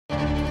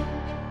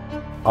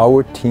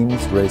our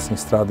team's racing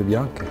Strade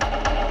Bianche.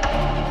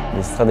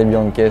 Les Strade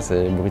Bianche,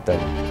 c'est brutal.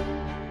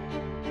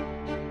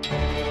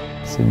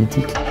 C'est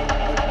mythique.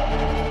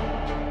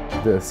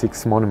 The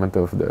sixth monument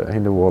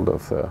in the world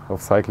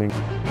of cycling.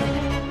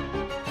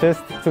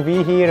 Just to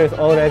be here is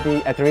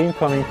already a dream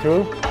coming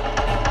true.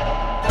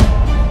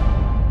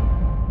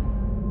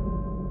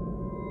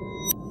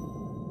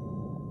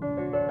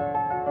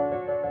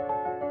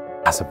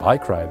 As a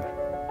bike rider,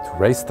 to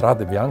race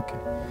Strade Bianche,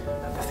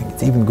 and I think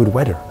it's even good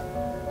weather.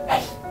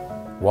 Hey,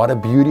 what a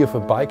beauty of a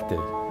bike day.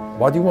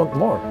 What do you want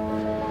more?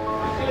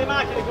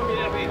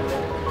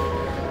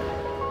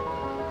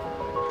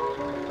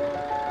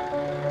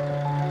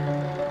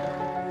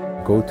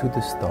 Go to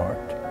the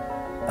start,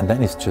 and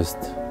then it's just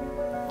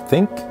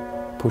think,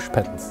 push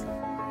pedals.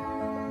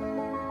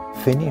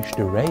 Finish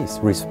the race,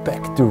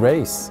 respect the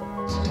race.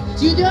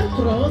 Tudor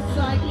Pro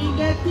Cycling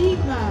Team.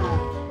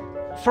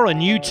 For a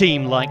new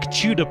team like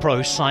Tudor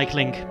Pro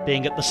Cycling,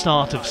 being at the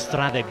start of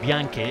Strade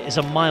Bianche is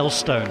a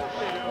milestone.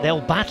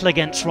 They'll battle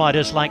against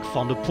riders like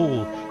Van der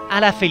Poel,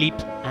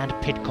 Alaphilippe and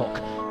Pidcock,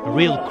 a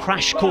real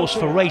crash course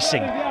for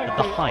racing at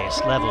the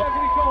highest level.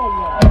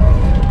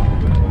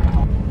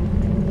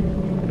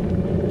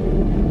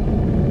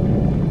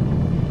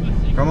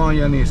 Come on,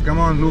 Yanis, come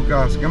on,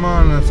 Lucas, come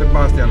on,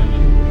 Sebastian.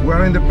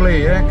 We're in the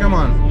play, eh? Come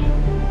on.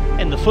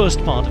 In the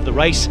first part of the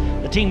race,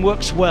 the team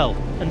works well,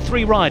 and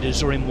 3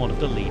 riders are in one of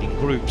the leading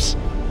groups.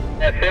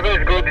 Seba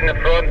is good in the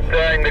front,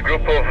 in the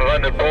group of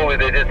Van der Poel.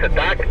 They just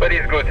attacked, but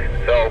he's good.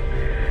 So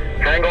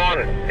hang on,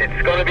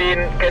 it's gonna be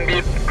can be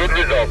a good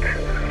result.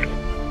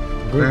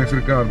 Good. Thanks,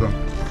 Ricardo.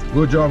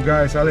 Good job,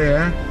 guys. Allez,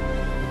 eh?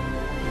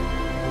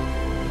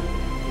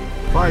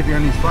 Fight,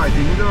 Yanis, fight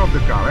in the middle of the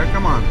car, eh?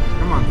 Come on,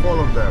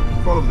 follow there,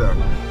 follow there.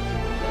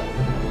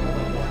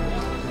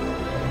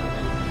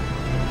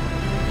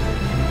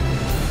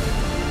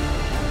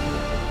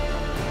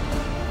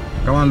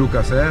 Come on,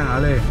 Lucas, eh?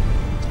 Allez.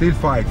 Still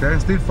fight, eh?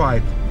 Still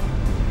fight.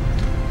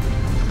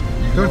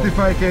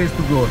 35 km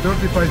to go,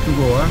 35 to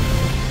go, eh?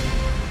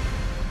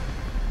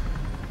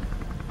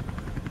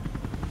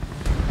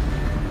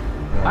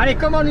 Allez,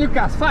 come on,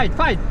 Lucas, fight,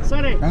 fight.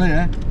 Sorry. Allez,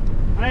 eh?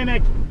 Allez,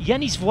 mec.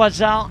 Yanis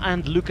Voisard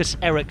and Lucas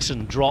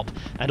Ericsson drop,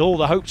 and all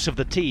the hopes of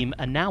the team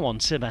are now on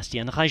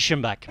Sebastian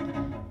Reichenbach.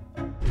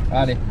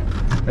 Allez.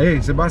 Hey,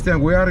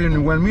 Sebastian, we are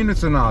in 1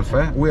 minute and a half,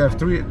 eh? We have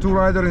 2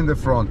 riders in the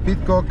front,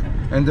 Pidcock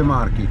and De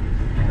Marchi.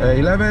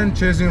 11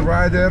 chasing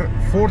rider,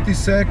 40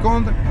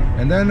 seconds,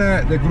 and then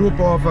the group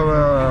of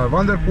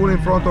Van der Poel in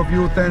front of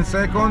you, 10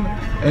 seconds,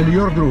 and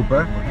your group,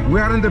 eh?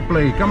 We are in the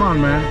play, come on,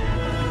 man.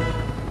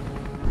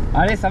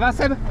 Allez, ça va,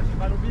 Seb?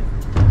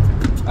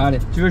 Allez,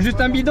 tu veux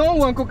juste un bidon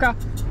ou un coca?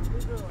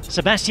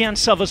 Sebastian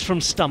suffers from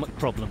stomach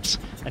problems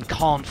and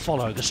can't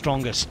follow the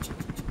strongest.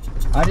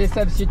 Allez,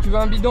 Seb, si tu veux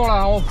un bidon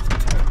là en haut.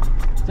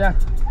 Tiens,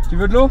 tu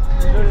veux de l'eau?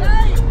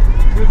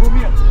 Je vais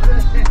vomir.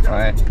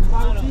 Ouais.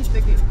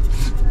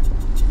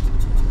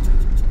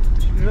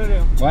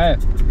 Ouais,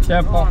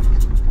 tiens, prends.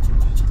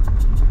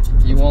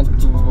 You want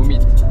to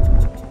vomit.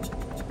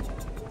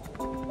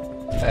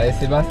 Allez,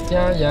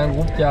 Sébastien, il y a un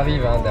groupe qui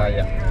arrive hein,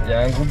 derrière. Il y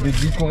a un groupe de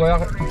 10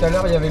 coureurs. Tout à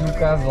l'heure, il y avait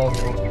Lucas dans le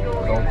groupe.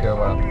 Donc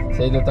voilà,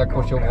 essaye de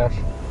t'accrocher aux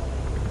branches.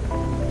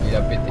 Il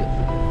a pété.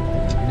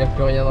 Il n'a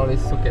plus rien dans les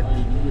sockets.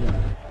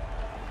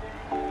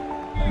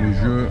 Le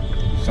jeu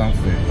s'en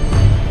fait.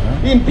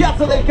 In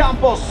piazza del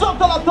campo,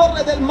 sotto la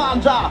torre del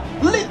Mangia,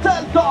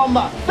 Little Tom,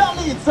 da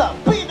Leeds,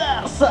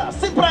 Peters,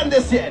 si prende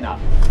Siena.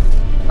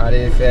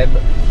 Allez Seb,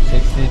 je sais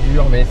que c'est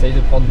dur, mais essaye de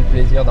prendre du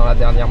plaisir dans la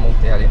dernière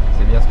montée. Allez,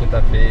 c'est bien ce que tu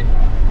as fait.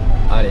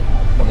 Allez,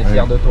 on est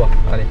fiers de toi.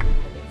 Allez.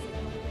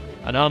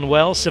 An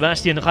unwell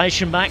Sebastian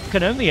Reichenbach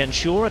can only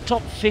ensure a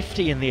top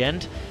 50 in the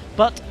end,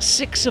 but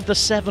 6 of the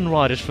 7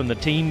 riders from the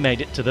team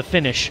made it to the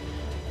finish.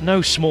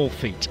 No small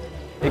feat.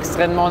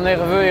 Extrêmement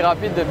nerveux et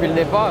rapide depuis le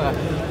départ.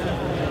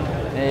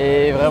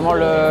 Et vraiment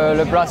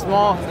le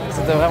placement,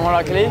 c'était vraiment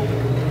la clé.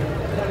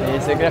 Et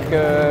c'est clair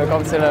que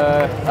quand c'est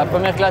la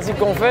première classique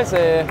qu'on fait,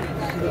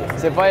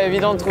 c'est pas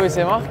évident de trouver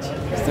ses marques.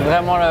 C'était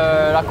vraiment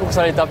la course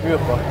à l'état pur,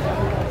 quoi.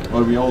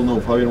 Well, we all know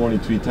Fabian won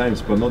it 3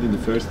 times, but not in the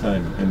first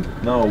time. And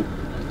now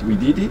we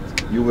did it.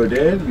 You were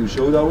there. You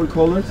showed our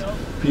colors.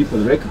 People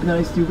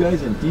recognized you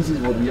guys, and this is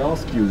what we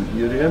asked you.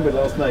 You remember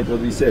last night what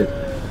we said?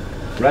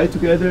 Ride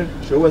together,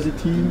 show us a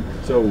team.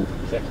 So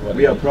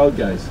we are proud,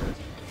 guys.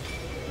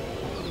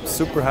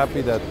 Super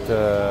happy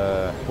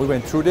that we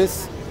went through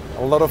this.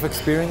 A lot of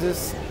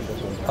experiences,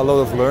 a lot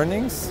of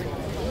learnings.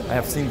 I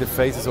have seen the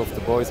faces of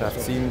the boys. I've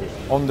seen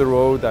on the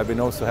road. I've been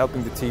also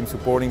helping the team,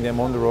 supporting them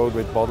on the road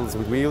with bottles,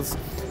 with wheels.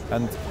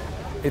 And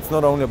it's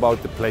not only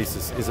about the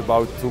places, it's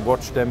about to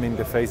watch them in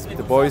the face.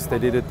 The boys, they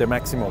did it their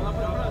maximum.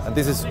 And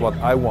this is what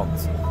I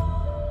want.